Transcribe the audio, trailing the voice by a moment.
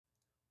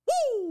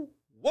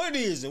What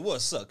is and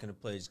what's up? Can the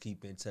players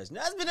keep in touch?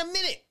 Now, it's been a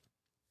minute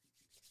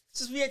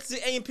since we had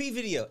the AMP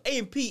video.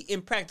 AMP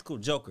Impractical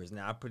Jokers.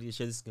 Now, I'm pretty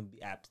sure this is going to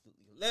be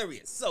absolutely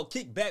hilarious. So,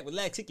 kick back,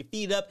 relax, kick your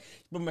feet up.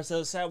 Put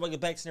myself aside, we'll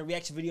get back to the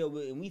reaction video,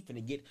 and we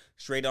finna get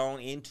straight on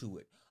into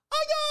it.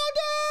 Are y'all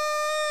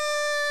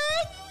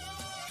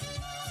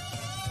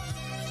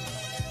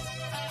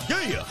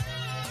done? Yeah!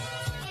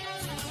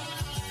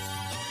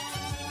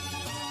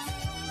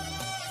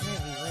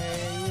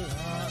 Everywhere you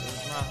are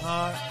is my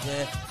heart,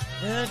 yeah.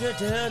 Da, da,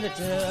 da, da,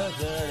 da,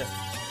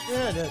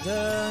 da, da,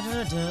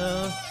 da, da.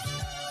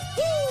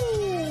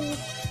 Woo!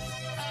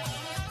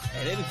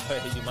 Hey, they be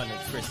playing you my name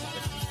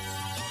Christopher.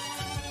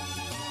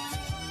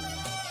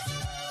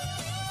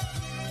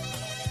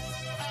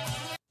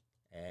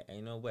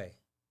 Ain't no way.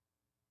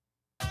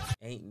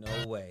 Ain't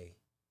no way.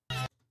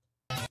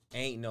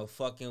 Ain't no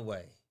fucking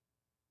way.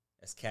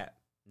 That's cap.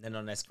 Nothing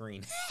on that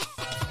screen.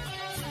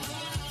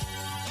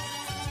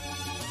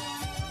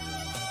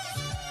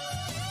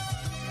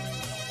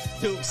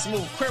 Dude,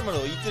 smooth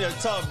criminal. You think I'm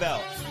talking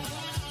about?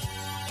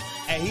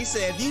 And he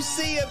said, if you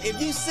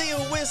see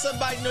him with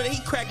somebody, know that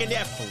he cracking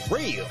that for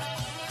real.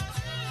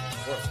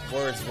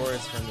 Words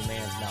from the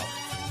man's mouth.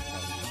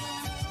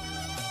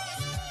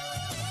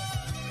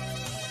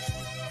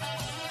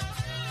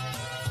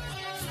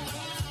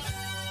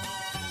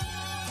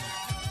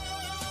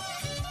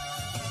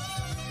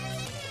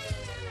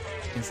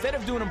 Instead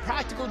of doing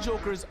Impractical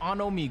Jokers on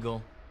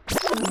Omegle,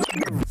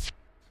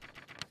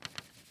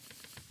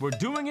 we're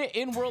doing it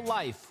in real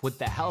life with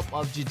the help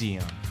of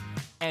Jadeon.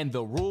 And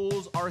the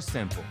rules are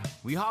simple.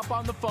 We hop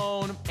on the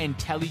phone and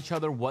tell each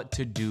other what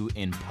to do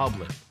in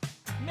public.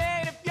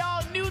 Man, if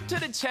y'all new to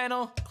the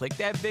channel, click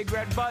that big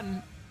red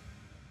button.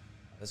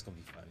 That's gonna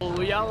be funny.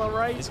 Oh, y'all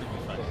alright? It's gonna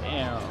be funny.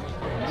 Damn.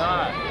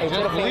 Nah. Hey,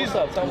 tell the fans what's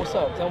up. Tell them what's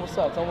up. Tell them what's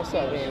up. Tell them what's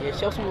up. Yeah,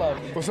 show some love.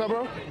 What's up,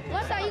 bro?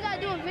 What's up? You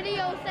gotta do a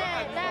video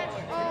saying that,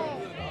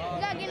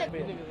 you gotta get a...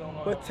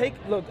 But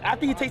look,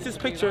 after he takes this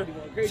picture,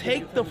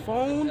 take the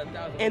phone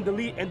and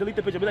delete the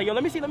picture. Be like, yo,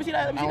 let me see that.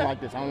 I don't like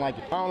this. I don't like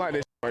it. I don't like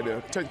this right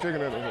there. Take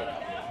another one.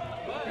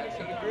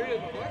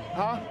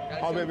 Huh?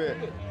 Oh, baby.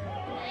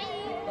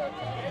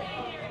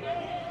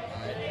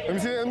 Let me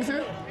see it. Let me see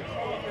it.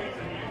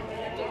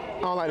 I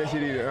don't like that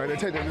shit either. All right,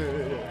 take that.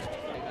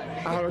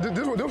 I don't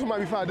know. This one might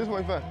be fine. This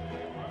one might be fine.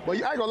 But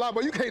I ain't gonna lie,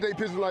 but you can't take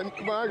pictures like,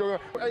 but I ain't gonna.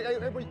 Hey,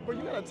 but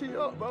you gotta tee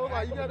up, bro.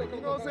 Like you gotta,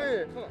 you know what I'm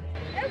saying?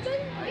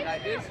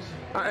 Like this?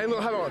 Hey, look,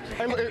 hold on.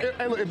 Hey,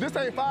 look, if this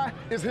ain't fire,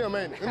 it's him,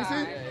 ain't it? Let me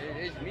see.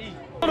 It's me.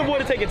 Tell the boy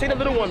to take it. Take the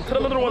little one.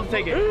 Tell the little one to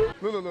take it.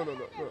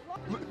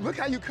 Look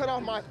how you cut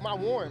off my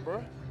warrant,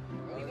 bro.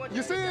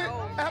 You see it?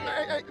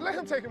 Hey, let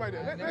him take it right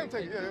there. Let him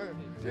take it.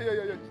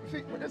 Yeah.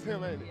 See, it's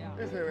him, ain't it?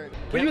 It's him, ain't it?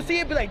 When you see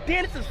it, be like,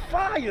 damn, this is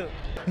fire.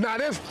 Nah,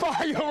 that's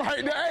fire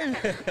right there.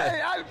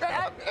 Hey,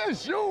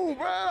 it's you,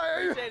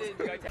 bro.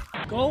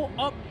 Go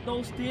up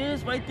those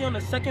stairs right there on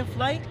the second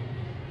flight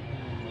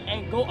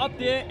and go up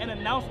there and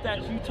announce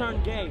that you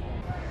turned gay.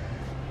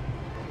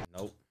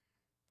 Nope.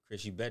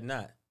 Chris, you bet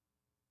not.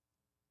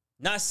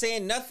 Not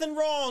saying nothing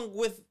wrong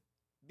with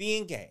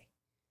being gay.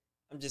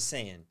 I'm just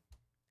saying.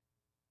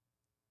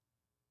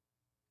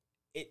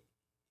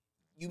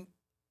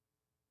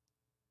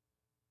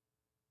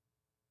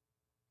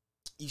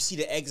 You see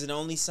the exit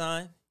only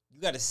sign? You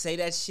got to say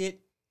that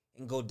shit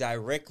and go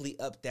directly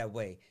up that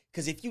way.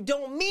 Because if you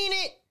don't mean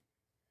it,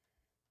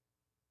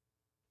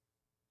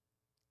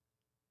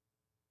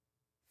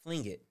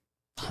 fling it.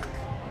 Fuck.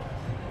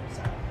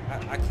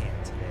 I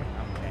can't today.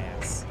 I'm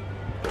ass.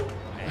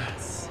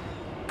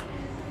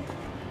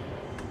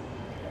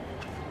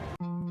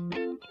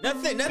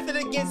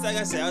 Nothing against, like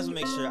I said, I was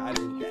make sure I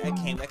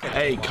came.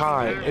 Hey,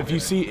 Kai, if you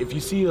see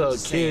a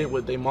kid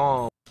with their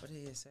mom. What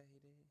did he say?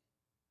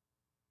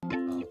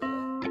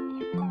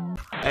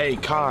 Hey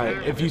Kai,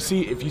 if you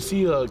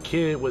see a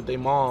kid with their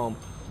mom,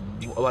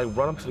 like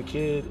run up to the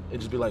kid and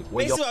just be like,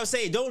 "Where basically what I'm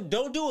saying, don't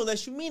do it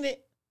unless you mean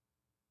it."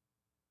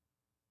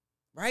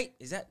 Right?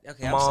 Is that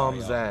okay? I'm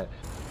mom's sorry,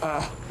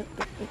 at?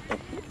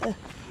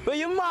 Where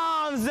your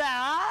mom's at,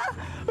 huh?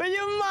 Where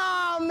your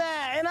mom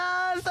at? You know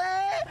what I'm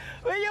saying?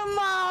 Where your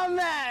mom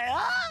at,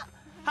 huh?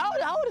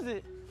 How old is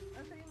it?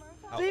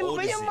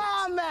 Where your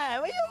mom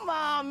at? Where your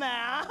mom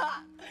at?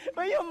 Huh?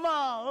 Where your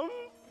mom?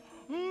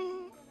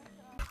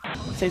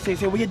 Say,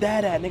 where your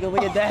dad at, nigga?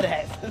 Where your dad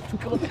at?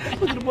 Go to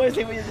the boy and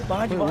say, where your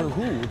behind you?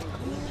 Who?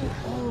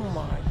 Oh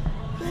my,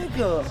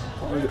 nigga.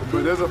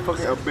 But there's a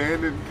fucking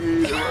abandoned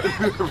kid.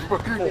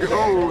 Fucking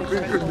go,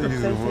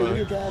 nigga. Say, where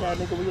your dad at,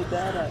 nigga? Where your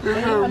dad at?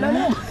 No.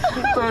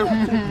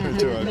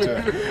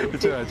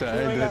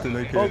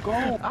 Go.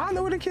 I don't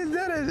know where the kid's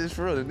dad is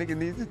for real. The nigga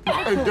needs it.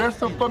 Hey, that's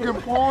the fucking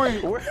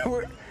point.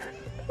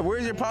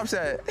 Where's your pops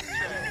at?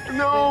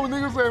 No,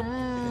 nigga say,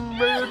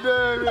 where your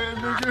dad at,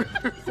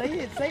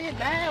 nigga? Say it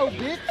now,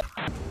 bitch.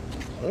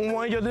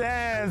 Where your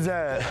dad's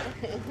at?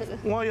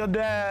 Where your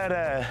dad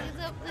at? He's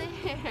up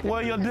there.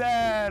 Where your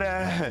dad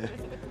at?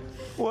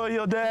 Where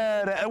your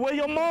dad at? Where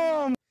your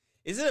mom?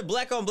 Is it a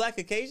black on black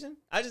occasion?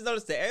 I just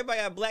noticed that everybody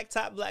got black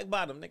top, black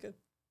bottom, nigga.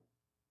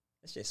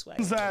 That shit swag.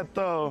 Where's that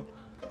though?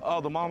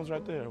 Oh, the mom's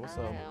right there. What's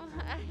up?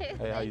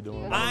 Hey, how you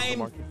doing?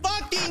 I'm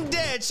fucking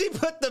dead. She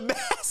put the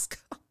mask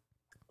on.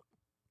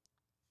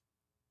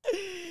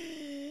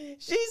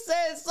 She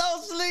said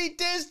socially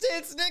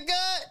distance,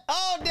 nigga.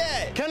 All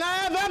day. Can I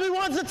have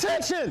everyone's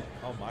attention?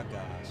 Oh my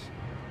gosh.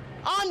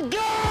 I'm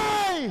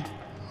gay!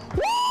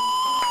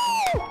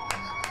 Woo!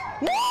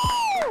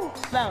 Woo!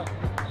 Now,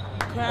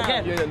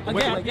 again.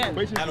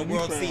 How the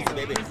world sees it,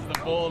 baby. This is the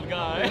bold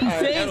guy.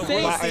 Say,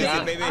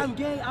 baby. I'm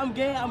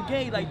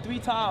gay, like 3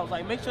 times.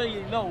 Like, make sure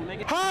you know,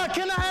 nigga. Huh?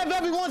 Can I have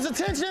everyone's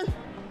attention?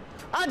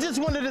 I just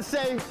wanted to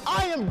say,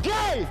 I am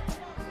gay!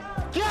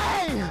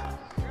 Gay!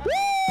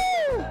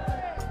 Woo!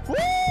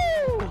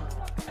 Woo!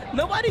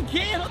 Nobody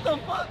cares, what the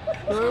fuck?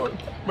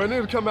 My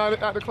niggas come out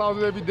the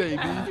closet every day,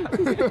 B.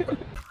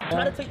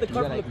 Try to take the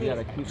cup from the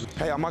pin.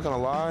 Hey, I'm not gonna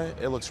lie.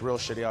 It looks real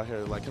shitty out here.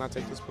 Like, can I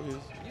take this, please? You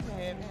can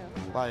have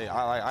him. Like,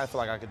 I feel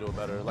like I could do it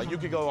better. Like, you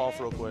could go off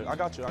real quick. I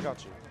got you.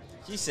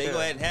 She said, go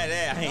ahead and have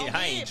that.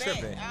 I ain't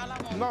tripping.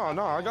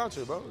 No, I got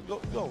you, bro.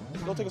 Go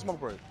take a smoke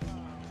break.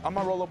 I'm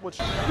gonna roll up with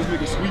you. This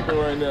nigga sweeping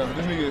right now.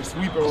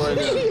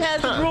 He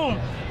has the broom.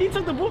 He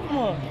took the broom from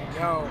her.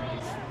 Yo.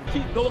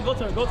 Go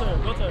to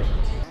her.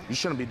 You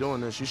shouldn't be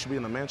doing this. You should be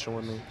in the mansion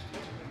with me.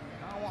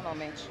 I don't want no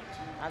mansion.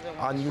 I just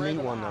want You need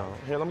one now.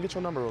 Here, let me get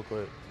your number real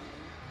quick.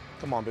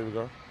 Come on, baby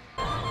girl.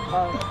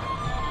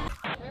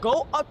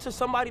 Go up to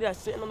somebody that's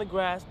sitting on the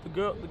grass. The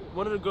girl,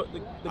 one of the girl.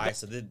 All right,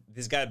 so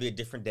this got to be a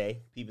different day.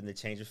 People the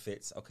change of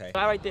fits. Okay.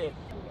 Guy right there.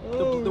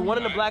 The one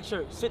in the black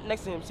shirt. Sit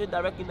next to him. Sit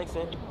directly next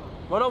to him.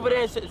 Run over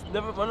there and sit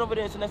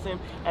next to him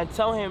and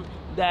tell him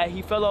that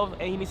he fell off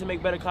and he needs to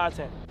make better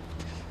content.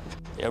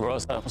 Yeah, bro,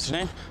 what's up? What's your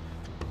name?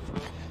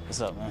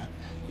 What's up, man?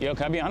 Yo,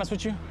 can I be honest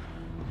with you?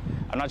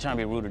 I'm not trying to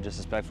be rude or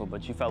disrespectful,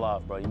 but you fell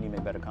off, bro. You need to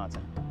make better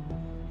content.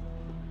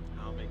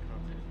 I'll make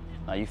content.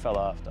 No, you fell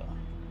off, though.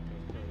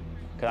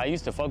 Because I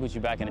used to fuck with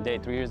you back in the day.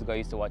 3 years ago, I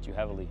used to watch you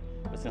heavily.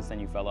 But since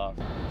then, you fell off.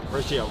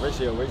 Ratio. I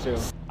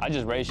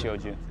just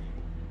ratioed you.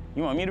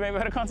 You want me to make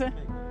better content?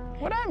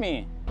 What that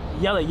mean?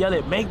 Yell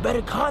it. Make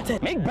better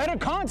content. Make better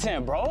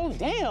content, bro.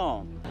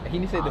 Damn. He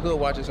need to say the hood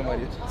watches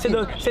somebody. Say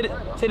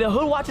the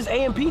hood watches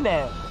AMP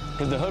now.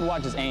 Because the hood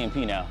watches AMP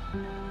now.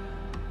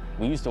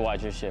 We used to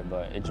watch your shit,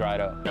 but it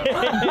dried up.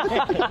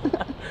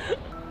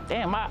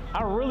 Damn,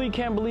 I really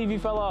can't believe you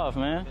fell off,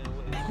 man.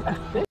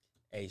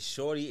 Hey,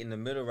 shorty in the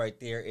middle right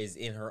there is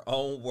in her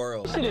own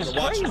world. Shit is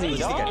crazy,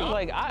 dog.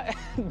 Like, I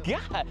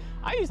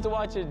used to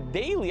watch it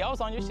daily. I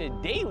was on your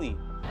shit daily.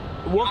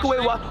 Walk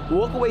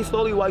away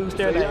slowly while you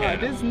staring at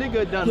him. This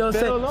nigga done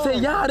fell off. Say,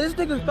 this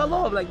nigga fell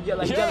off.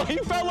 Yeah, he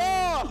fell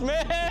off,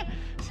 man.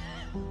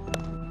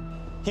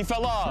 He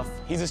fell off.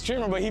 He's a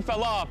streamer, but he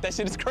fell off. That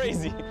shit is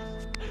crazy.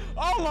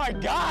 Oh my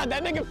God,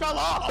 that nigga fell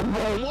off,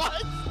 bro.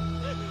 What?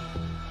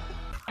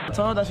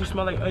 Tell her that she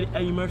smell like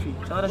Eddie Murphy.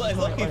 Tell her that she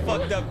smell like Eddie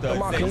fucked up though.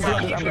 Come on, can you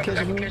get this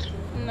application for me?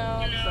 No,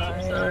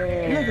 I'm sorry.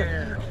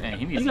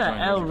 Nigga, you got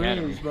L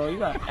Riz, bro. You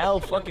got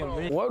L fucking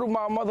Riz. Word to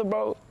my mother,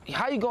 bro.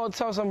 How you gonna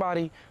tell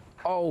somebody,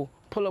 oh,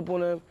 pull up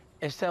on them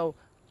and tell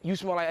you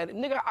smell like Eddie?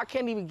 Nigga, I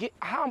can't even get,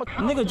 how am I?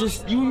 Nigga,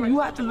 just, you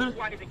have to literally,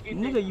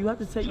 nigga, you have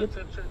to say, you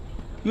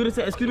gotta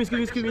say, excuse me,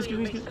 you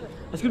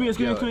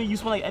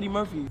smell like Eddie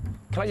Murphy.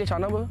 Can I get your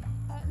number?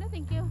 No,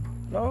 thank you.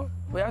 No?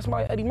 Wait, I smell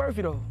like Eddie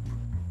Murphy, though.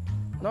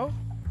 No?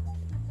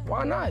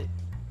 Why not?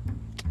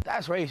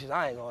 That's racist,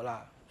 I ain't gonna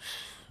lie.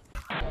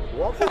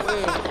 Walk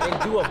away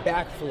and do a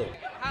backflip.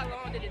 How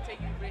long did it take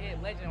you to hit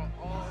legend on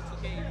all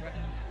 2Ks, bro?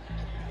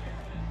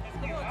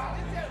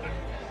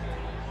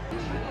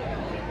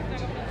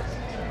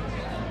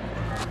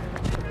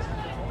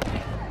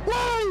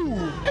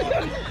 Woo!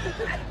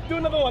 Do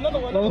another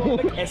one.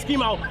 And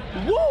scream out,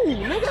 woo,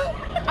 nigga!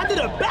 I did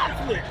a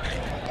backflip!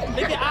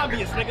 Make it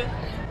obvious, nigga.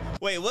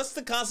 Wait, what's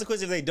the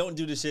consequence if they don't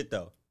do the shit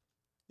though?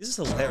 This is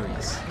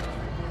hilarious.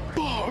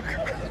 Fuck!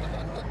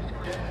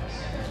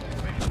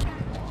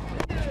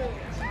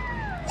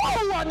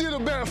 Oh, I did a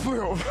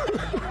backflip!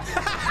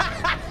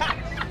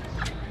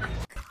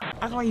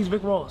 Act like he's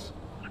Rick Ross.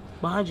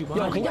 Behind you.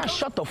 Yo, can y'all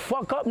shut the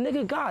fuck up,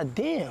 nigga? God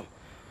damn.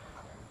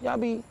 Y'all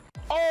be,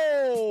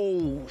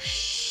 oh,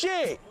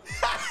 shit!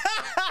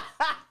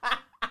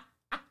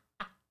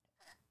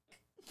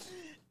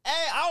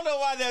 Hey, I don't know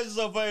why that's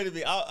so funny to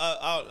me.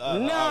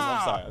 I'm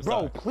sorry.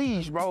 Bro,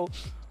 please, bro.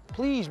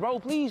 Please,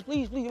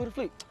 give me the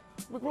flick.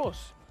 Rick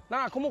Ross.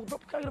 Nah, come on, bro.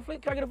 Can I get a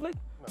flick? Can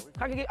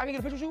I get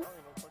a picture with you?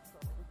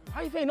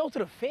 How you saying no to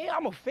the fan?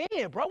 I'm a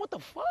fan, bro. What the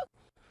fuck?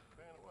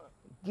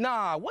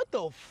 Nah, what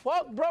the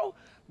fuck, bro?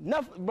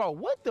 Nothing, bro.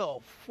 What the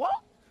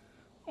fuck?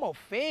 I'm a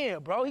fan,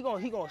 bro. He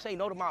gonna say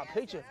no to my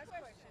picture.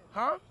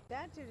 Huh?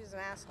 That dude is an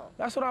asshole.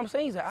 That's what I'm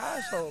saying. He's an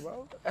asshole,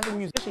 bro. That's a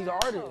musician. He's an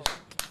artist.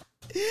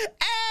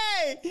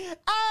 Hey,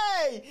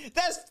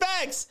 that's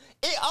facts.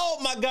 Oh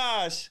my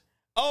gosh.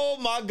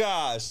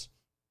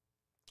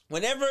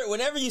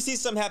 Whenever you see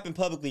something happen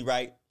publicly,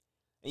 right,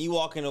 and you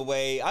walking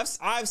away,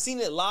 I've seen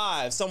it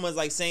live. Someone's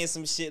like saying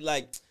some shit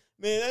like,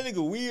 man, that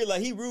nigga weird,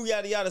 like he rude,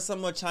 yada yada.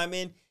 Someone chime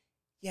in,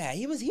 yeah,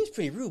 he was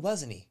pretty rude,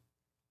 wasn't he?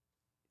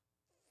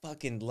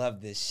 Fucking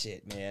love this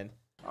shit, man.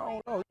 I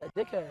don't know, that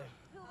dickhead.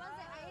 Who was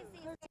it?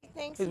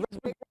 thinks His he's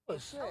resume bigger than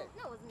is. shit.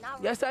 No, it's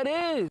not. Yes, that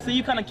is. See,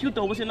 you kind of cute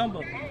though. What's your number?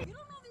 You don't know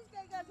these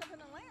gay guys up in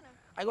Atlanta.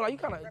 I go like you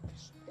kind of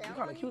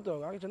cute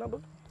though. I get your number.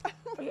 I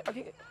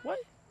can what?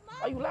 Why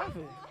are you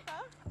laughing?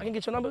 I can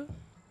get your number.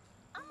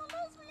 I'm a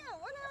lesbian.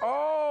 What else?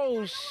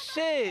 Oh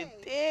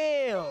shit!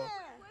 Damn. Yeah.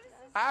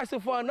 I asked her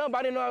for a number.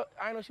 I didn't know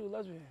she was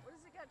lesbian. What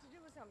does it got to do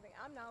with something?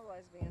 I'm not a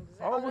lesbian. Does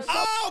that Oh, what's up?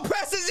 Oh,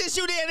 press this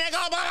issue there, nigga.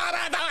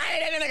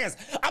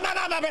 I'm not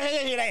pressing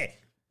this issue there.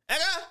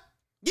 Nigga?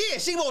 Yeah,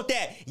 she want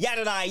that.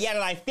 Yada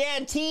die,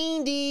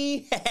 Fantine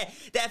D.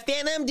 That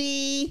Phantom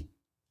D.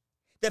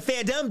 The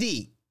Phantom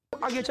D.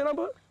 I get your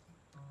number?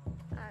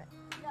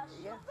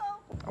 Yeah.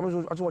 I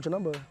just want your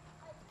number.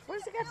 What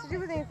does it got to do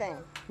with anything?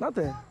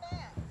 Nothing.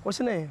 What's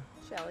your name?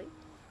 Shelly.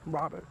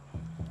 Robert.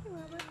 Hey,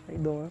 Robert. How you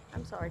doing?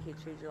 I'm sorry he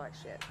treated you like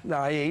shit.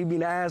 Nah, yeah, you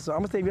being an asshole.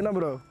 I'm gonna save your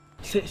number though.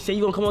 Say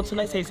you gonna come over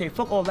tonight? Say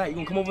fuck all that. You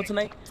gonna come over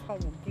tonight? Oh,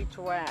 beat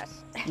your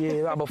ass.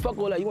 Yeah, but fuck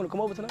all that. You wanna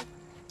come over tonight?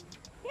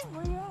 Yeah,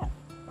 where you at?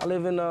 I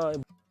live in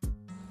Okay.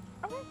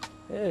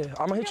 yeah,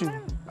 I'ma hit you.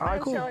 All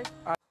right, cool. Shelly.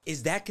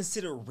 Is that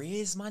considered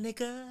Riz, my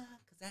nigga?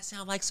 Cause that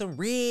sound like some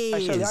Riz. Hi,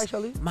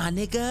 Shelly. My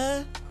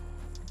nigga.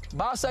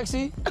 Bye,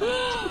 sexy.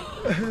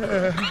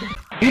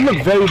 You look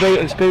very, very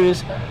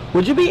experienced.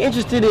 Would you be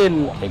interested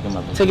in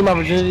taking my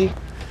virginity?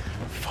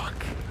 Fuck.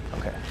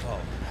 Okay. Oh.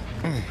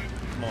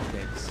 Come on,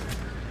 Davis.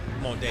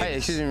 Come on, Davis. Hey,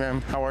 excuse me,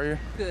 ma'am. How are you?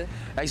 Good.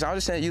 Hey, so I was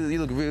just saying you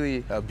look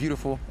really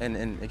beautiful and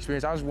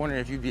experienced. I was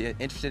wondering if you'd be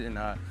interested in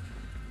I'm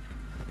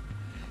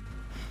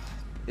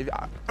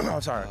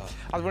sorry.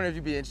 I was wondering if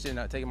you'd be interested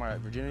in taking my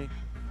virginity,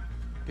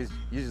 because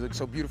you just look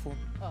so beautiful.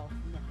 Oh,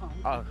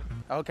 no.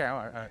 Oh, okay,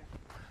 all right.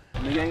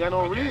 Nigga ain't got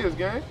no Riz,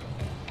 gang.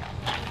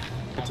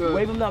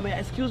 Wave him now, man.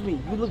 Excuse me.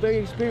 You look very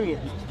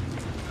experienced.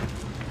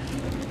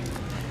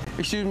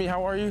 Excuse me,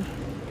 how are you?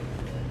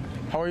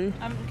 How are you?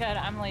 I'm good.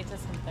 I'm late to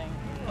something.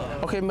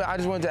 Okay, but I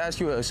just wanted to ask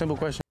you a simple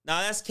question.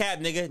 Nah, that's cap,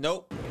 nigga.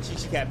 Nope.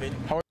 She capping.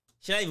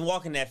 She's not even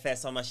walking that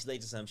fast. Talking about she's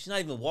late to something. She's not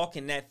even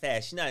walking that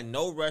fast. She's not in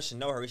no rush and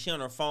no hurry. She on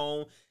her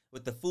phone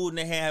with the food in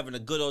her hand, having a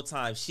good old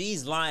time.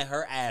 She's lying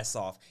her ass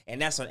off, and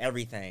that's on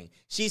everything.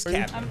 She's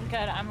capping. I'm good.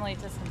 I'm late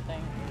to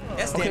something.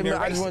 That's okay, damn near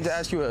but I just racist. wanted to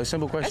ask you a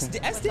simple question.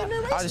 That's damn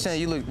near racist. I was just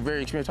saying you look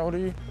very experienced. How old are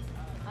you?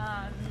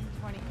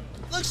 20.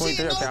 Look, 23.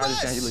 she in no Okay, I was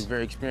just saying rush. you look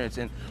very experienced,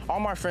 and all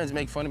my friends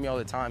make fun of me all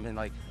the time, and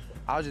like,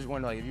 I was just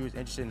wondering like if you was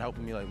interested in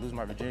helping me like lose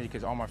my virginity,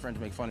 because all my friends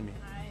make fun of me.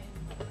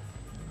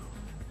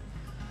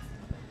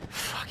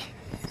 Fuck it.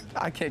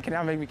 I can't. Can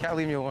y'all leave me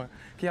alone?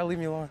 Can y'all leave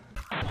me alone?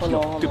 Hold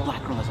on. The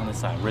black girl that's on this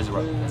side, Riz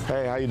Rock.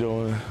 Hey, how you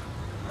doing?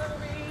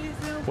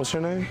 What's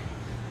your name?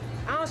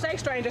 I don't shake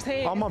strangers'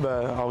 hands. Oh, my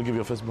bad. I'll give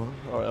you a fist bump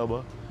or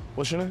elbow.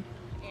 What's your name?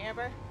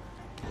 Amber.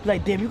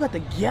 Like, damn, you got the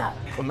gap.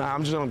 Nah,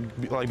 I'm just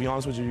gonna be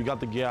honest with you. You got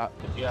the gap.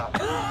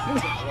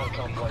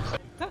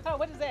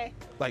 What is that?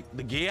 Like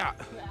the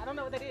gap. I don't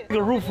know what that is.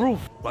 The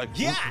roof. Like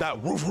Yeah.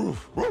 that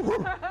roof.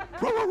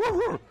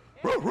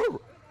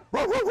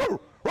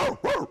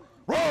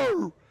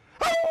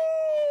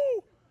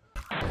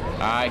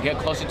 Alright, get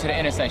closer to the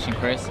intersection,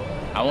 Chris.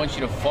 I want you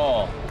to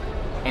fall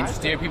and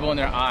stare people in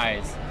their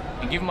eyes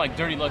and give them like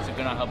dirty looks if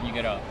they're not helping you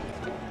get up.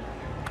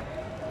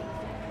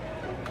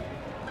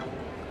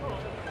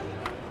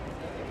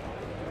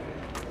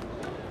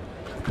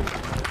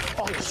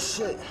 Oh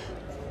shit.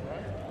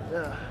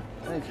 Yeah.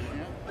 Thank you.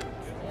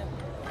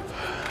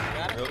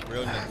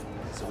 Real nigga.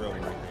 It's a real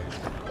one right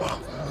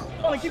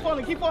there. Keep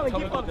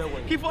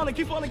falling.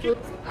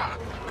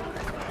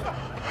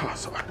 Oh,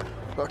 sorry.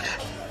 Okay.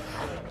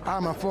 I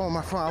have my phone.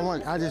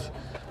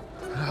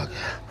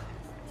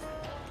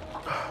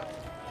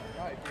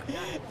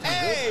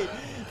 Hey,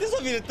 this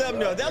will be the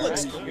thumbnail. That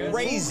looks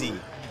crazy.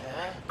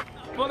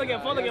 Fall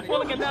again, down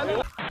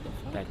there.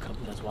 That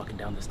couple that's walking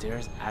down the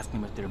stairs,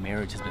 asking them if their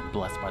marriage has been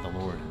blessed by the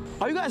Lord.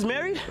 Are you guys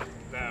married?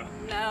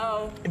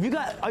 No. If you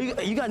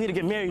guys need to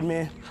get married,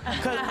 man.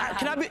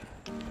 Can I be?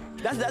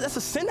 That's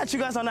a sin that you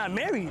guys are not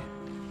married.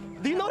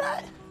 Do you know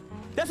that?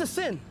 That's a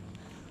sin.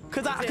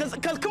 Cause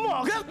come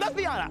on, let's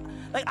be honest.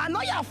 Like I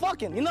know y'all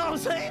fucking, you know what I'm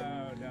saying?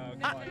 No,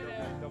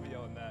 don't be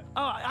yelling that.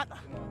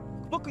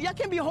 But y'all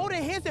can't be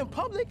holding hands in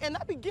public and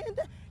not be getting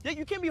that.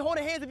 You can't be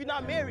holding hands if you're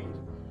not married.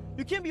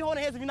 You can't be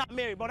holding hands if you're not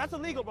married, bro. That's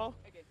illegal, bro.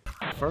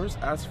 First,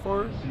 ask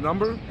for a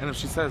number, and if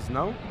she says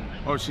no,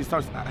 or she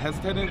starts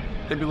hesitating,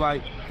 they'd be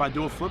like, if I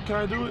do a flip, can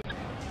I do it?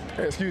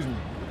 Hey, excuse me.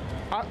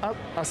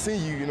 I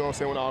seen you, you know what I'm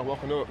saying, when I was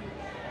walking up.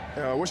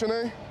 What's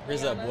your name?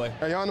 Riz up, boy.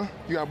 Ayana,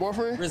 you got a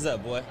boyfriend? Riz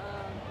up, boy.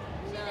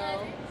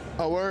 No.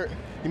 Oh, word?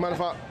 You mind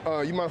if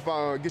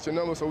I get your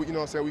number so we, you know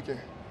what I'm saying, we can?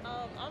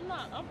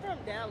 I'm from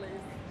Dallas,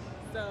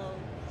 so.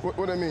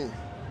 What that mean?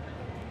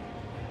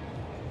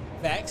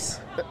 Facts.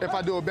 If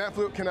I do a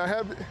backflip, can I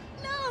have it?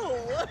 No.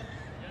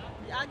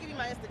 I'll give you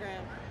my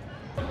Instagram.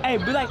 Hey,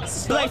 be like,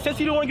 since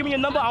you don't want to give me your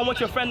number, I want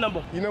your friend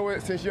number. You know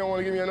what? Since you don't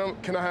want to give me your number,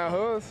 can I have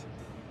hers?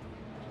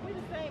 We're the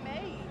same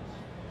age.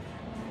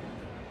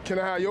 Can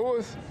I have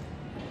yours?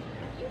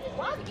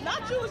 Why?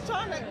 Not you was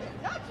trying to.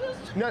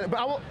 No, but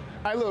I won't.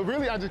 Look,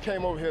 really, I just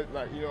came over here,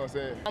 like, you know what I'm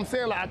saying? I'm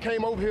saying, like, I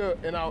came over here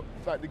and I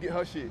like to get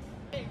her shit.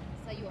 So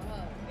you a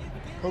hug.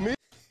 For me?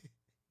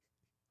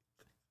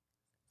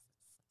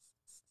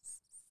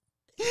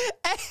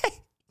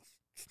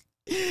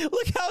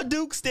 how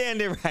Duke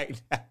standing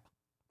right now.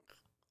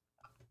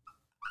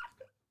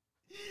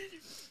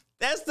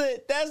 That's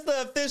the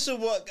official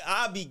one.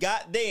 I be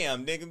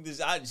goddamn,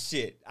 nigga.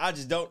 I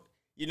just don't,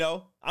 you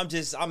know, I'm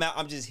just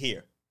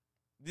here.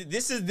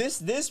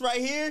 This right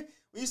here,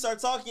 when you start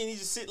talking and you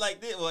just sit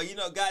like this, well, you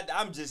know, God,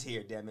 I'm just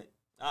here, damn it.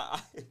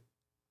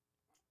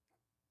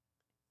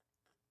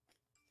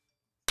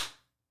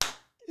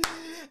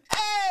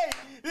 Hey,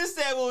 this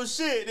that well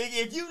shit,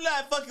 nigga. If you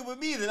not fucking with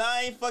me, then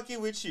I ain't fucking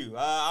with you.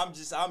 I'm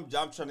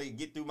trying to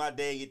get through my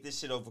day and get this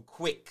shit over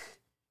quick.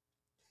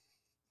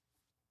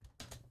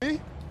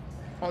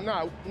 Oh,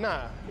 nah.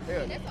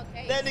 Hell. That's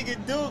okay. That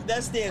nigga Duke,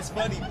 that stands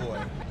funny, boy.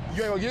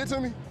 You ain't gonna get it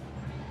to me?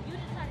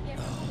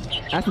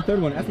 Ask the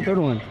third one. Ask the third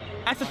one.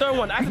 Ask the third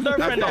one. Ask the third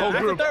friend.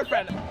 Ask the third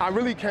friend. I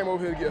really came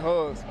over here to get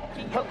hugs.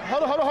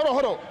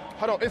 Hold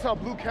on. It's her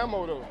blue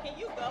camo, though. Can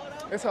you go,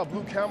 though? It's her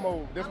blue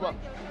camo. That's what.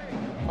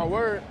 My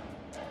word.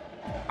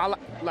 I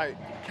like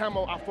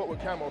camo. I fuck with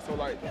camo, so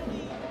like,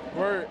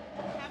 word.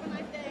 Have a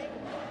nice day.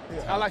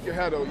 Yeah, I like your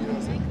hair, though, you know what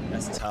I'm saying?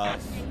 That's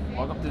tough.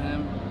 Walk up to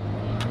him,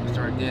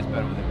 start a dance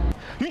battle with him.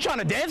 You trying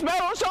to dance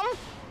battle or something?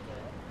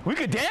 We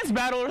could dance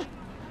battle.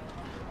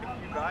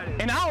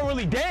 And I don't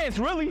really dance,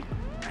 really.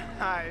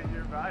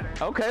 You're riding.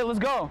 Okay, let's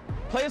go.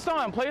 Play a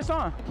song. Play a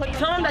song.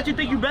 Tell him that you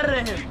think you're better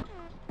than him.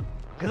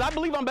 Because I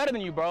believe I'm better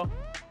than you, bro.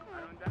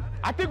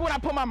 I think when I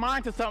put my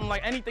mind to something,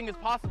 like anything is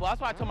possible. That's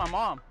why I told my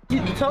mom.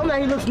 You tell him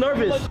that he looks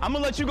nervous. I'm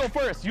gonna let you go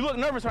first. You look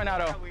nervous right now,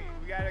 though. We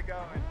gotta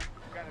go and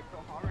we gotta go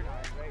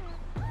harmonize,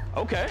 right?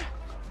 Okay.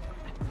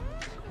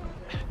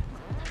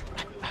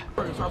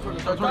 Start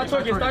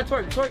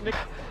twerking.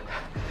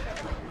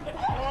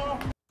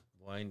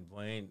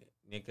 Boy,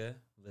 nigga,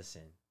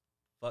 listen.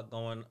 Fuck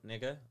going,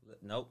 nigga.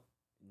 Nope.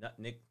 Not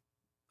Nick.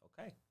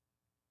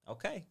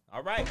 Okay.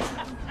 All right.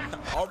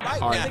 All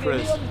right. All right, now.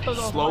 Chris.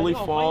 Slowly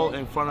fall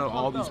in front of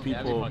all these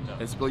people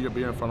and spill your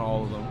beer in front of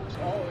all of them.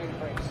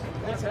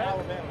 That's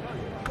Alabama.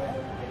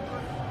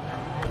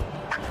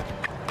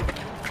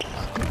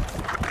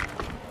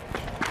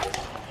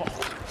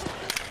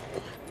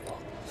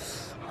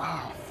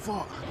 Oh,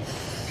 fuck.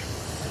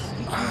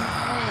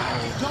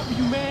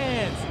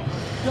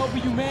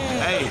 W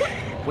man. Hey,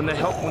 when they're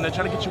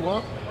trying to get you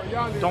up,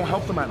 don't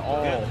help them at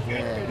all.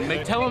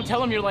 Yeah.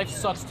 Tell him your life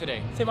sucks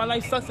today. Say my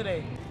life sucks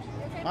today.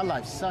 My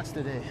life sucks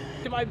today.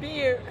 To my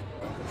beer.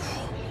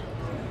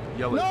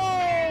 Yell it.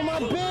 No, my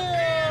beer!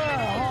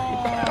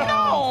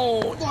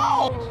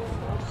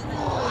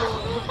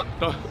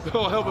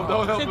 Don't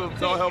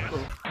help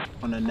him.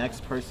 On the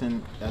next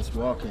person that's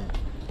walking,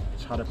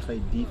 try to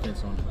play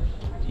defense on them.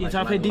 You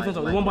try to play defense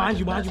on the one behind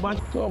you. You want to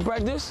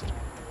practice?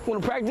 You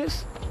want to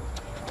practice?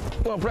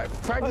 You want to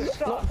practice?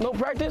 No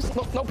practice?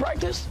 No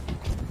practice?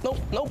 No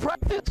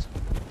practice?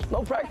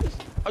 No practice?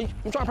 I'm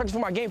trying to practice for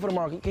my game for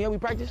tomorrow. Can you help me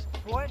practice?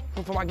 What?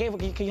 For my game,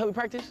 can you help me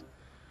practice?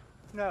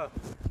 No.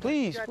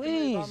 Please.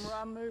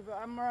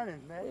 I'm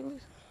running,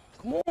 man.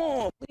 Come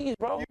on, please,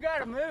 bro. You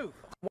gotta move.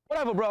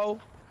 Whatever, bro.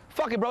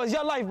 Fuck it, bro. It's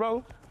your life,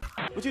 bro.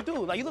 What you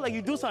do? Like, you look like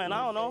you do something.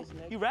 I don't know.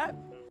 You rap?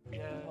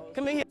 Yeah.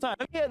 Come in here, son.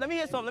 Let me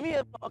hear something. Let me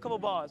hear a couple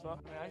bars, bro.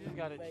 I just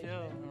gotta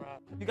chill and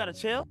rap. You gotta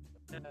chill?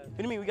 Yeah. What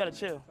do you mean we gotta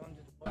chill?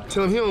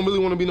 Tell him he don't really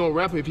want to be no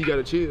rapper if he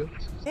gotta chill.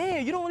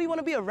 Damn, you don't really want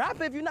to be a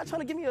rapper if you're not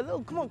trying to give me a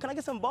little. Come on, can I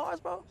get some bars,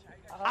 bro?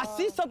 I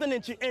see something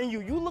in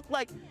you. You look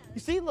like, you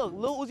see, look,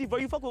 Lil Uzi, bro.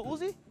 You fuck with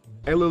Uzi?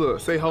 Hey, look,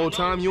 say whole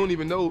time you don't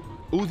even know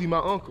Uzi my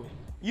uncle.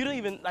 You don't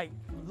even, like,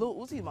 Lil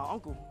Uzi is my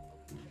uncle.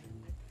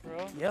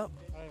 Bro? Yep.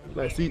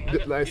 Like, see,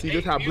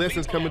 this how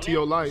blessings come into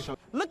your life.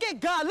 Look at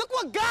God. Look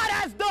what God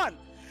has done.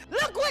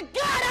 Look what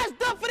God has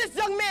done for this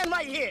young man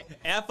right here.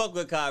 And I fuck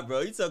with Kai, bro.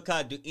 You tell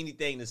Kai to do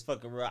anything in this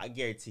fucking world, I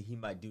guarantee he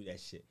might do that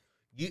shit.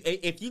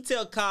 If you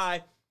tell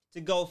Kai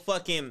to go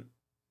fucking,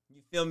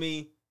 you feel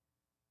me,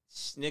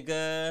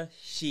 nigga,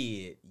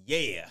 shit,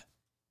 yeah,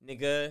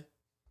 nigga.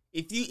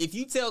 If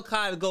you tell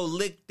Kai to go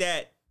lick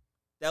that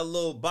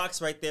little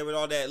box right there with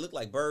all that look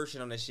like bird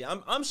shit on that shit,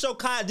 I'm sure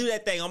Kai do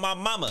that thing on my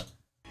mama.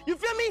 You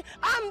feel me?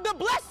 I'm the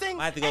blessing.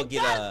 I have to go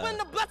get God's putting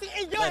the blessing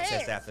in your hands.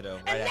 test after though.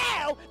 And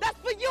now that's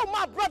for you,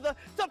 my brother.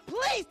 So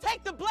please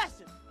take the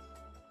blessing.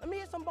 Let me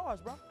hear some bars,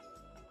 bro.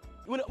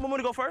 You want me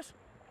to go first?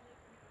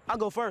 I'll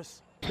go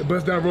first.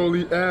 Bust down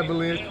Rolly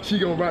avalanche. She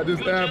gonna ride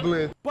this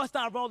avalanche. Bust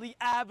down Rolly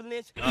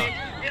avalanche.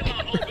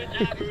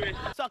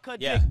 Suck her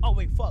Yeah. dick. Oh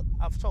wait, fuck.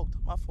 I've choked.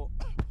 My fault.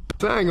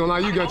 So I ain't gonna lie,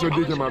 you got your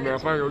dick in my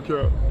mouth. I ain't gonna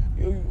care.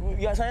 You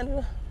got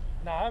something?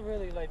 Nah, I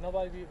really, like,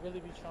 nobody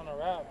really be trying to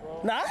rap, bro.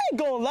 Nah, I ain't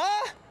gonna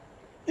lie.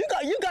 You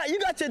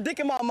got your dick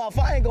in my mouth.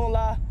 I ain't gonna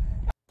lie.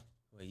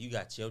 Well, you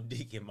got your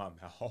dick in my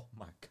mouth. Oh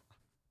my god.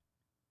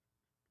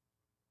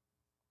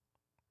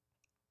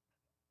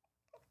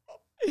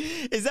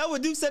 Is that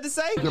what Duke said to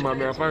say? In my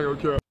mouth, I ain't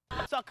gonna care.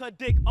 Suck her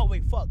dick. Oh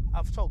wait, fuck.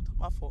 I've choked.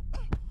 My fault.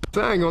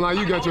 So I ain't gonna lie,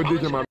 you got your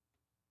dick in my mouth.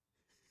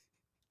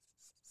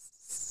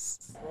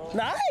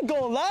 Nah, I ain't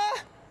gonna lie.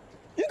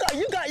 You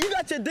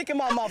got your dick in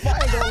my mouth. I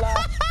ain't gonna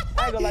lie.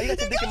 I ain't gonna lie. You got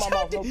your dick in my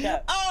mouth. No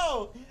cap.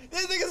 Oh,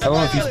 this nigga's Tell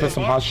him if you spit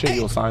some hot shit,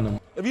 you'll sign him.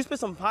 If you spit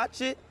some hot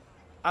shit,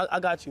 I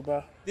got you,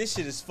 bro. This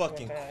shit is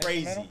fucking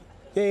crazy.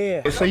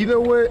 Yeah. So you know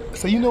what?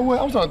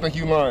 I'm starting to think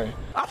you lying.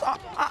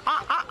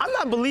 I'm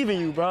not believing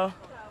you, bro.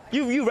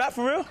 You rap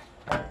for real?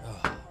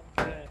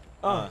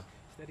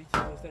 Steady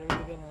chill, steady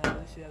revealing all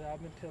this shit.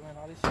 I've been peeling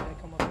all this shit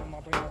that come up in my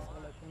brain.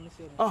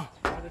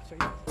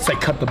 Say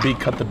cut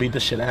the beat,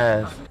 this shit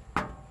ass.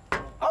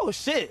 Oh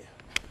shit.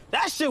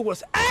 That shit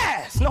was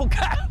ass, no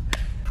cap.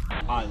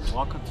 Alright,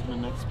 walk up to the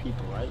next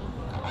people, right?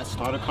 I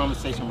start a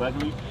conversation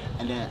regularly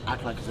and then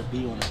act like it's a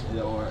bee on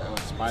it or a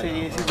spider.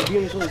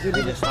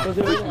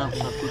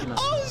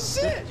 Oh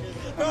shit!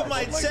 Bro,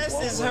 my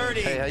chest is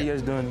hurting. Hey, how you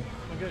guys doing?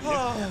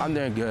 I'm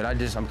doing good.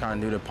 I'm kind of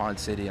new to Pond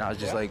City, and I was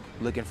just like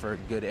looking for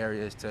good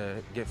areas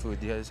to get food.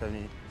 Do you guys have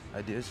any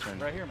ideas?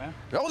 Right here, man.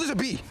 Oh, there's a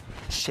bee.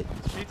 Shit.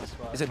 Pizza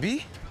spot. Is it a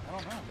bee? I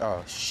don't know.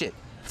 Oh shit.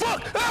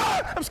 Fuck!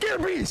 Ah! I'm scared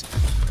of bees.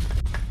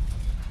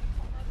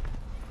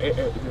 There's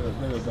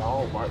a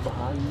dog right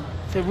behind you.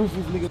 Say roof,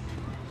 nigga.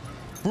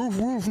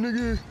 Roof,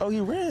 nigga. Oh, he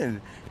ran.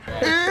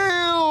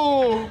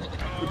 Ew!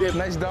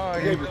 Nice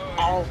dog.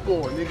 All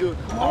four, nigga.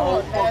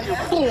 All fucking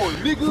four,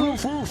 nigga.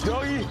 Roof,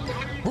 doggy.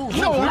 Roof,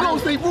 no, don't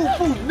say roof,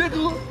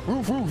 nigga.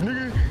 Roof,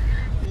 nigga.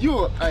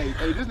 Hey,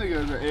 this nigga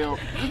is an L.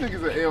 This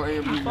nigga's an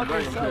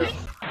LMFAO.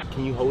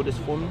 Can you hold this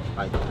for me?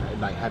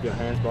 Like have your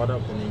hands brought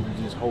up and then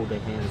you just hold their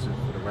hands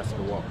for the rest of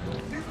the walk.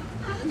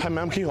 Hey,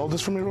 ma'am, can you hold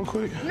this for me real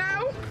quick?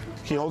 No.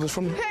 Can you hold this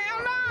for me?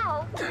 Hell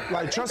no.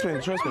 Like, trust me.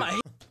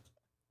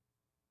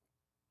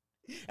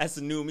 That's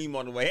a new meme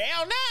on the way.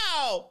 Hell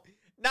no!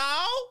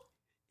 No!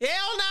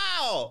 Hell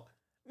no!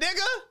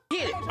 Nigga!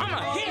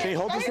 Can you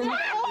hold this for me?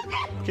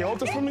 Can you hold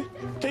this for me?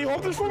 Can you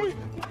hold this for me?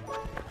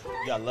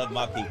 You gotta love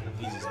my people.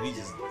 We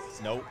just,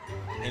 nope.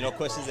 Ain't no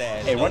questions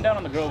asked. Hey, nope. run down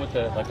on the girl with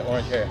the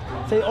orange hair.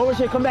 Say orange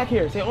hair, come back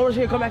here. Say orange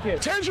hair, come back here.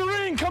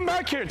 Tangerine, come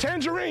back here.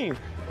 Tangerine.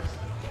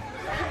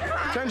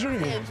 Are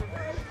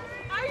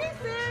you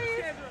serious?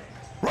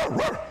 You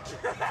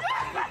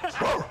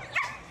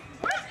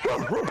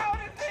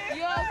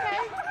okay?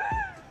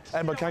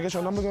 Hey, but can I get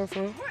your number,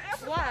 girlfriend?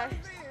 Why?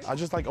 I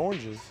just like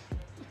oranges.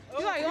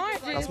 You like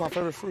oranges? That's my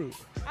favorite fruit.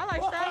 I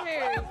like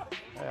strawberries.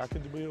 Hey, I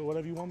could be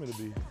whatever you want me to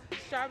be.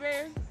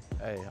 Strawberry?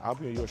 Hey, I'll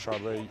be your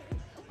strawberry.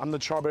 I'm the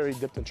strawberry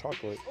dipped in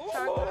chocolate.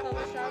 Chocolate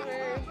covered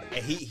strawberry.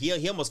 And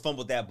he almost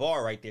fumbled that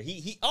ball right there.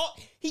 He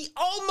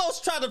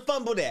almost tried to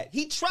fumble that.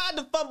 He tried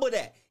to fumble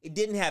that. It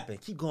didn't happen.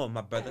 Keep going,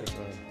 my brother.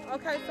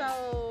 Okay,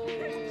 so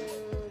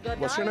the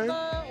What's your name?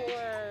 or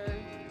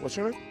What's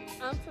your name?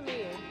 I'm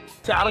Tamia.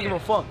 Say I don't give a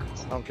fuck.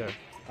 I don't care.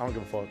 I don't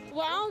give a fuck.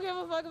 Well, I don't give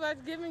a fuck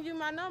about giving you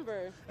my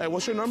number. Hey,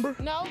 what's your number?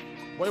 No.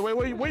 Wait,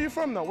 where you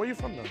from though?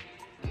 Mississippi.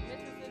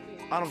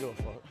 I don't give a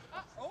fuck.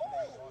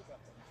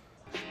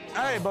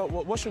 Hey, but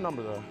what's your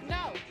number though?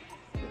 No.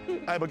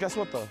 Hey, but guess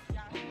what though?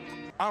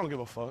 I don't give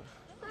a fuck.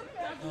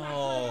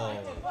 Oh.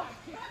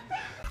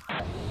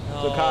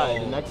 So Kai,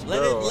 the next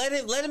girl.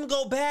 Let him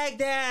go bag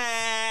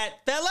that,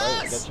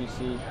 fellas. That you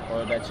see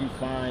or that you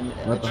find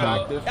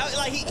attractive.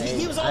 Like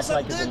he was on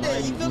something good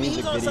there. You feel me? He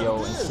was on video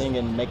something and good. sing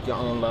and make your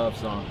own love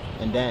song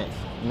and dance.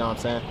 You know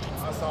what I'm saying?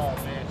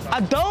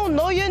 I don't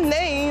know your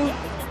name,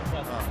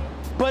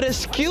 but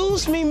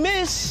excuse me,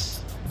 miss.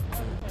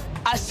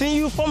 I see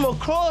you from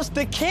across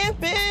the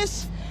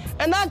campus,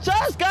 and I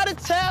just gotta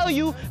tell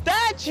you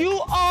that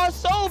you are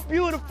so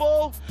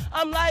beautiful.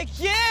 I'm like,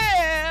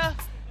 yeah.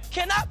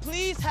 Can I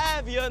please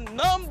have your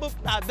number?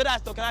 Nah, did I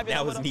still? Can I have your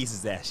number? That was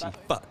niece's ass. She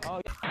fuck. Oh,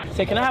 yeah.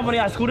 Say, can I have one of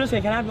y'all scooters? Say,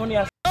 can I have one of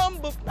y'all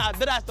number? Nah,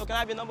 did I still? Can I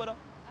have your number though?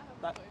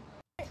 Nah.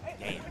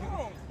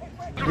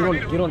 Get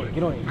on it.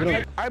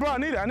 Hey, bro, I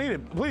need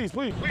it. Please.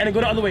 And then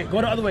go the other way. No,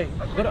 go the other way.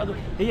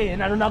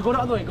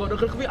 Go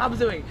the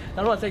opposite way.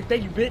 Now, say,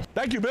 thank you, bitch.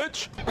 Thank you,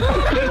 bitch.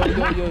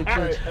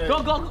 Go.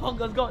 Let's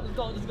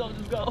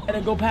go. And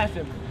then go past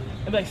him.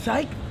 And be like,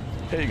 psych.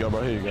 Here you go,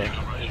 bro. Here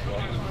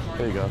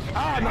you go.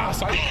 Ah, nah,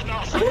 psych.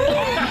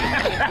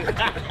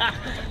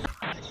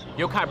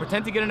 Yo, Kai,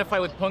 pretend to get in a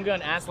fight with Punga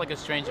and ask like a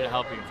stranger to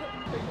help you.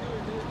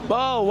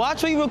 Bro,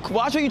 watch where you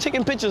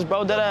taking pictures,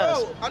 bro. Deadass.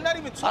 Bro, I'm not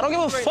even talking. I don't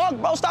give a fuck,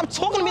 bro. Stop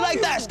talking to me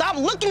like that. Stop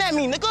looking at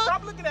me, nigga.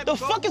 Stop looking at me, the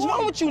fuck is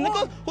wrong with you,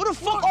 nigga? Who the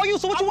fuck are you?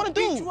 So what you wanna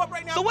do?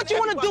 So what you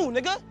wanna do,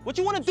 nigga? What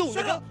you wanna do,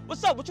 nigga?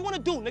 What's up? What you wanna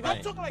do,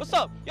 nigga? What's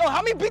up? Yo,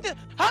 how me beat him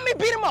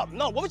up?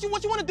 No, what you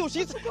wanna do?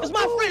 It's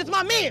my friend. It's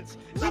my mans.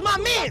 It's my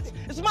mans.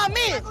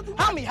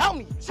 Help me. It's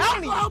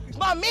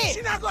my mans.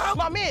 She not gonna help. It's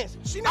my mans.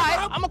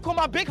 Alright, I'ma call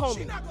my big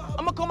homie.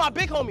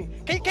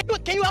 Can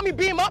you help me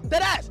beat him up?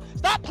 Deadass.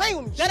 Stop playing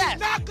with me. Deadass.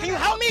 Can you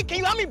help me? Can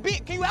you help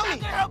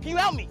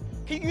me?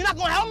 You not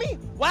gonna help me?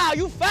 Wow,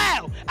 you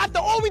foul. After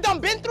all we done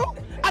been through?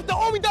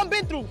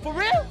 For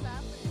real?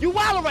 You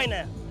wildin' right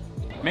now.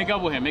 Make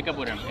up with him, and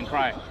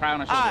cry on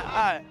his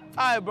shoulder.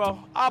 Alright, bro.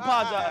 I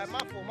apologize. My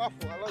fault.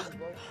 I love you,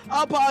 bro.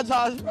 I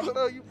apologize. I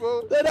love you,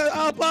 bro. I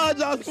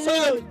apologize. For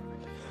real.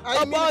 I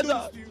didn't mean to do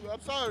this to you.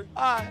 I'm sorry.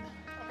 Alright.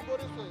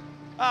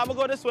 I'm gonna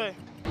go this way.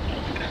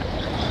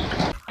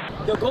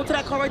 Yo, go to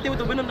that car right there with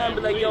the window down and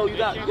be like, y'all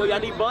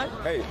need bud?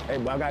 Hey,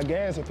 but I got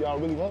gas if y'all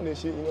really want this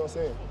shit, you know what I'm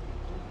saying?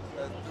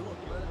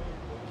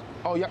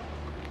 Oh, y'all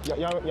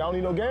don't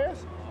need no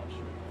gas?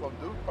 From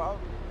Duke,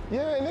 probably.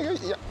 Yeah, nigga.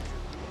 Yeah.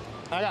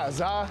 I got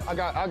Za. I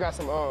got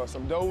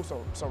some dough,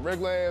 some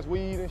regular ass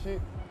weed and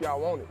shit.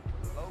 Y'all want it?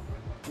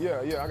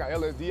 Yeah. I got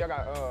LSD. I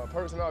got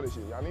perks and all this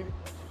shit. Y'all need it?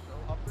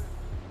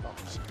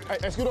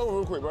 Hey, scoot over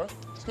real quick, bro.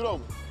 Scoot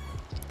over.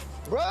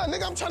 Bruh,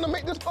 nigga, I'm trying to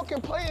make this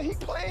fucking play and he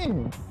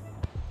playing.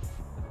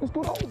 Let's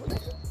scoot over,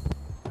 nigga.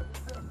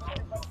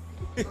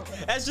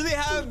 That's really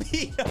how it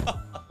be.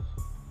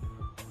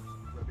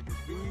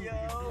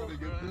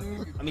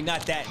 I mean,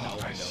 not that. No,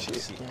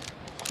 shit.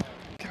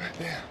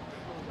 Goddamn.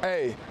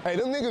 Hey,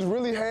 them niggas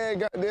really had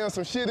goddamn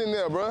some shit in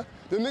there, bruh.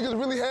 Them niggas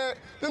really had,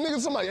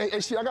 somebody, hey,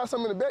 shit, I got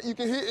something in the back you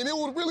can hit, and it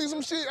was really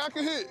some shit I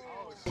could hit.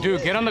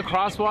 Dude, get on the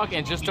crosswalk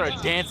and just start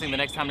dancing the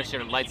next time the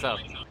shit lights up.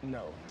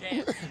 No.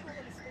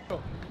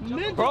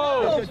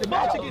 Bro,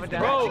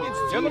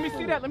 yo, let me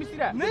see that.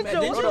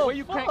 Ninja, the way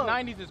you crank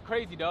 90s is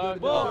crazy, dog.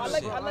 Bro,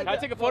 Can I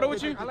take a photo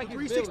with you? I like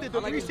 360, the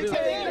 360.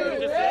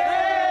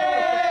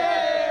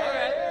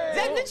 Is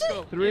that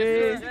Ninja?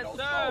 3,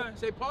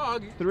 Say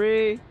Pog.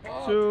 3,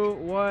 2,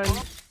 1.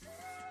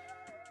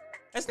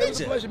 That's It's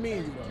a Ninja. pleasure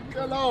meeting you,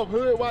 though. Get off,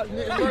 hood, watch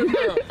niggas right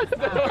now.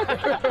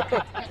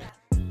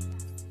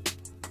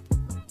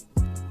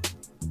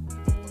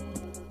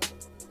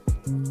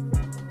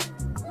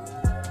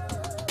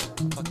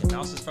 Fucking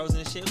mouse is frozen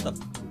and shit. What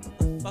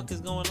the fuck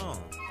is going on?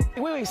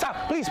 Wait,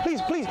 stop. Please.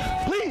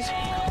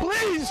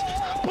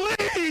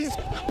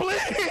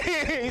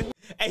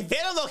 Hey,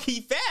 Venom low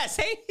key fast,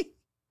 hey?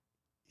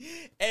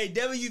 Hey,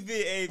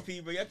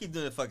 WVAP, bro. Y'all keep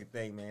doing the fucking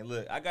thing, man.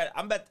 Look,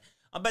 I'm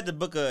about to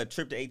book a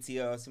trip to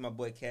ATL, see my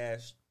boy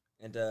Cash.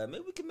 And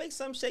maybe we can make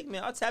something shake,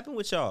 man. I'll tap in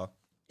with y'all.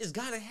 It's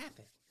gotta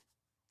happen.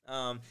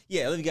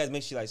 Yeah, love you guys.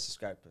 Make sure you like,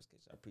 subscribe, press.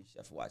 I appreciate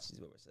y'all for watching.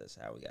 That's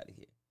how we got it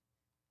here.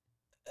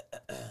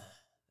 That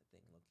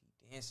thing low key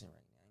dancing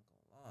right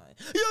now. I ain't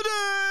gonna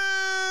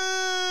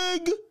lie.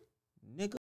 Yo, dig! Nigga.